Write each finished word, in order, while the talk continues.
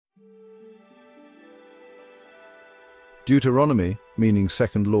Deuteronomy, meaning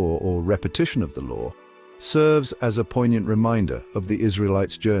second law or repetition of the law, serves as a poignant reminder of the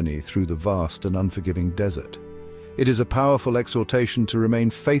Israelites' journey through the vast and unforgiving desert. It is a powerful exhortation to remain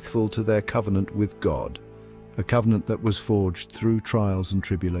faithful to their covenant with God, a covenant that was forged through trials and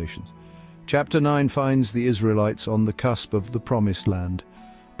tribulations. Chapter 9 finds the Israelites on the cusp of the Promised Land,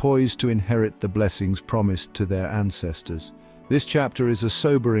 poised to inherit the blessings promised to their ancestors. This chapter is a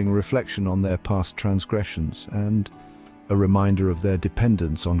sobering reflection on their past transgressions and a reminder of their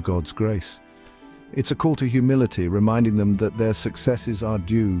dependence on God's grace. It's a call to humility, reminding them that their successes are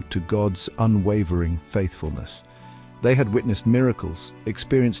due to God's unwavering faithfulness. They had witnessed miracles,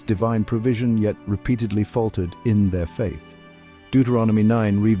 experienced divine provision, yet repeatedly faltered in their faith. Deuteronomy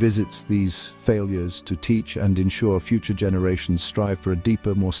 9 revisits these failures to teach and ensure future generations strive for a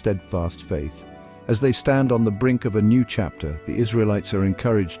deeper, more steadfast faith. As they stand on the brink of a new chapter, the Israelites are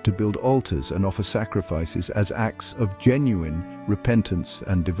encouraged to build altars and offer sacrifices as acts of genuine repentance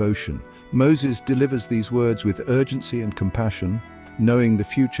and devotion. Moses delivers these words with urgency and compassion, knowing the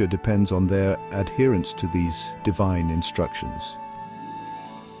future depends on their adherence to these divine instructions.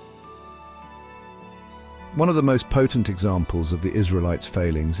 One of the most potent examples of the Israelites'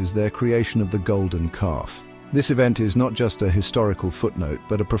 failings is their creation of the golden calf. This event is not just a historical footnote,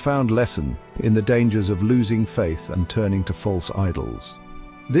 but a profound lesson in the dangers of losing faith and turning to false idols.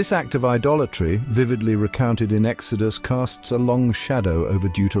 This act of idolatry, vividly recounted in Exodus, casts a long shadow over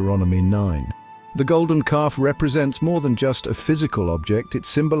Deuteronomy 9. The golden calf represents more than just a physical object. It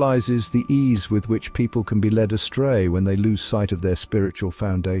symbolizes the ease with which people can be led astray when they lose sight of their spiritual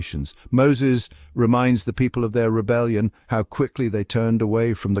foundations. Moses reminds the people of their rebellion, how quickly they turned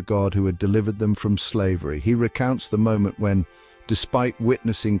away from the God who had delivered them from slavery. He recounts the moment when, despite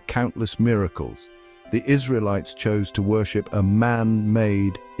witnessing countless miracles, the Israelites chose to worship a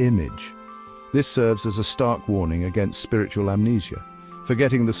man-made image. This serves as a stark warning against spiritual amnesia.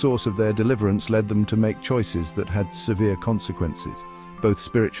 Forgetting the source of their deliverance led them to make choices that had severe consequences, both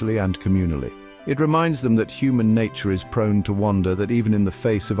spiritually and communally. It reminds them that human nature is prone to wander, that even in the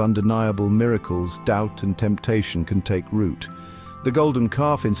face of undeniable miracles, doubt and temptation can take root. The golden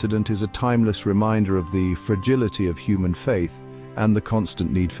calf incident is a timeless reminder of the fragility of human faith and the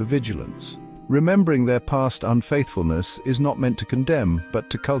constant need for vigilance. Remembering their past unfaithfulness is not meant to condemn, but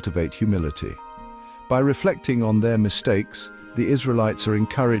to cultivate humility. By reflecting on their mistakes, the Israelites are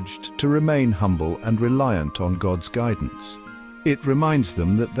encouraged to remain humble and reliant on God's guidance. It reminds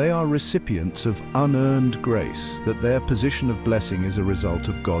them that they are recipients of unearned grace, that their position of blessing is a result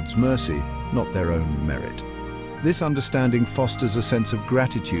of God's mercy, not their own merit. This understanding fosters a sense of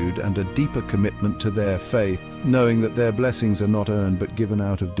gratitude and a deeper commitment to their faith, knowing that their blessings are not earned but given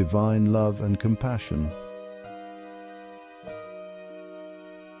out of divine love and compassion.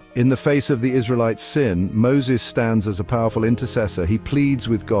 In the face of the Israelites' sin, Moses stands as a powerful intercessor. He pleads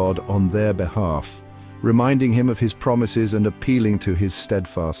with God on their behalf, reminding him of his promises and appealing to his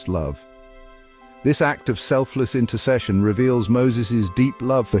steadfast love. This act of selfless intercession reveals Moses' deep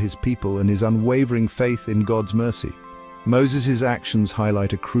love for his people and his unwavering faith in God's mercy. Moses' actions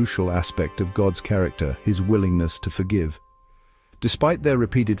highlight a crucial aspect of God's character, his willingness to forgive. Despite their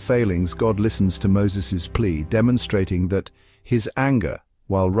repeated failings, God listens to Moses' plea, demonstrating that his anger,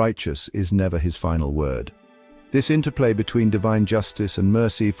 while righteous, is never his final word. This interplay between divine justice and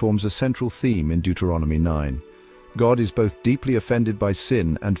mercy forms a central theme in Deuteronomy 9. God is both deeply offended by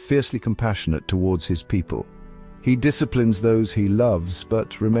sin and fiercely compassionate towards his people. He disciplines those he loves,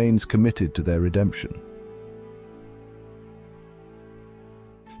 but remains committed to their redemption.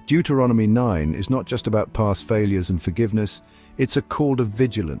 Deuteronomy 9 is not just about past failures and forgiveness, it's a call to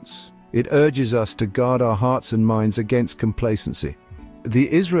vigilance. It urges us to guard our hearts and minds against complacency.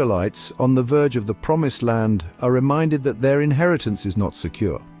 The Israelites, on the verge of the Promised Land, are reminded that their inheritance is not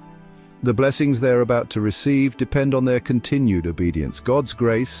secure. The blessings they're about to receive depend on their continued obedience. God's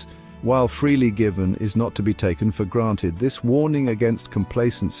grace, while freely given, is not to be taken for granted. This warning against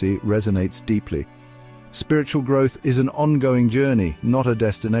complacency resonates deeply. Spiritual growth is an ongoing journey, not a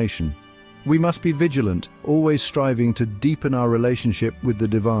destination. We must be vigilant, always striving to deepen our relationship with the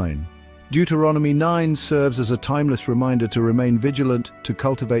divine. Deuteronomy 9 serves as a timeless reminder to remain vigilant, to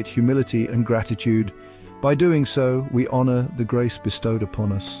cultivate humility and gratitude. By doing so, we honor the grace bestowed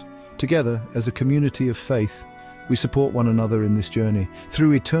upon us. Together, as a community of faith, we support one another in this journey.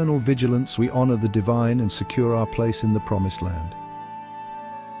 Through eternal vigilance, we honor the divine and secure our place in the Promised Land.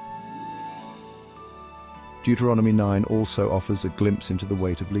 Deuteronomy 9 also offers a glimpse into the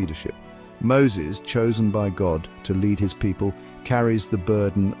weight of leadership. Moses, chosen by God to lead his people, carries the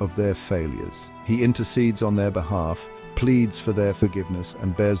burden of their failures. He intercedes on their behalf, pleads for their forgiveness,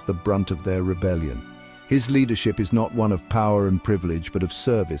 and bears the brunt of their rebellion. His leadership is not one of power and privilege, but of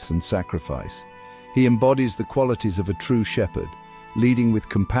service and sacrifice. He embodies the qualities of a true shepherd, leading with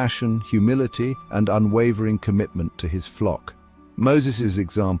compassion, humility, and unwavering commitment to his flock. Moses'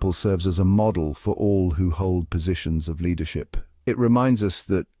 example serves as a model for all who hold positions of leadership. It reminds us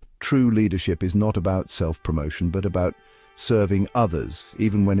that true leadership is not about self-promotion, but about serving others,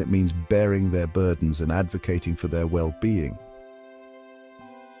 even when it means bearing their burdens and advocating for their well-being.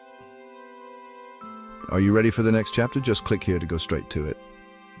 Are you ready for the next chapter? Just click here to go straight to it.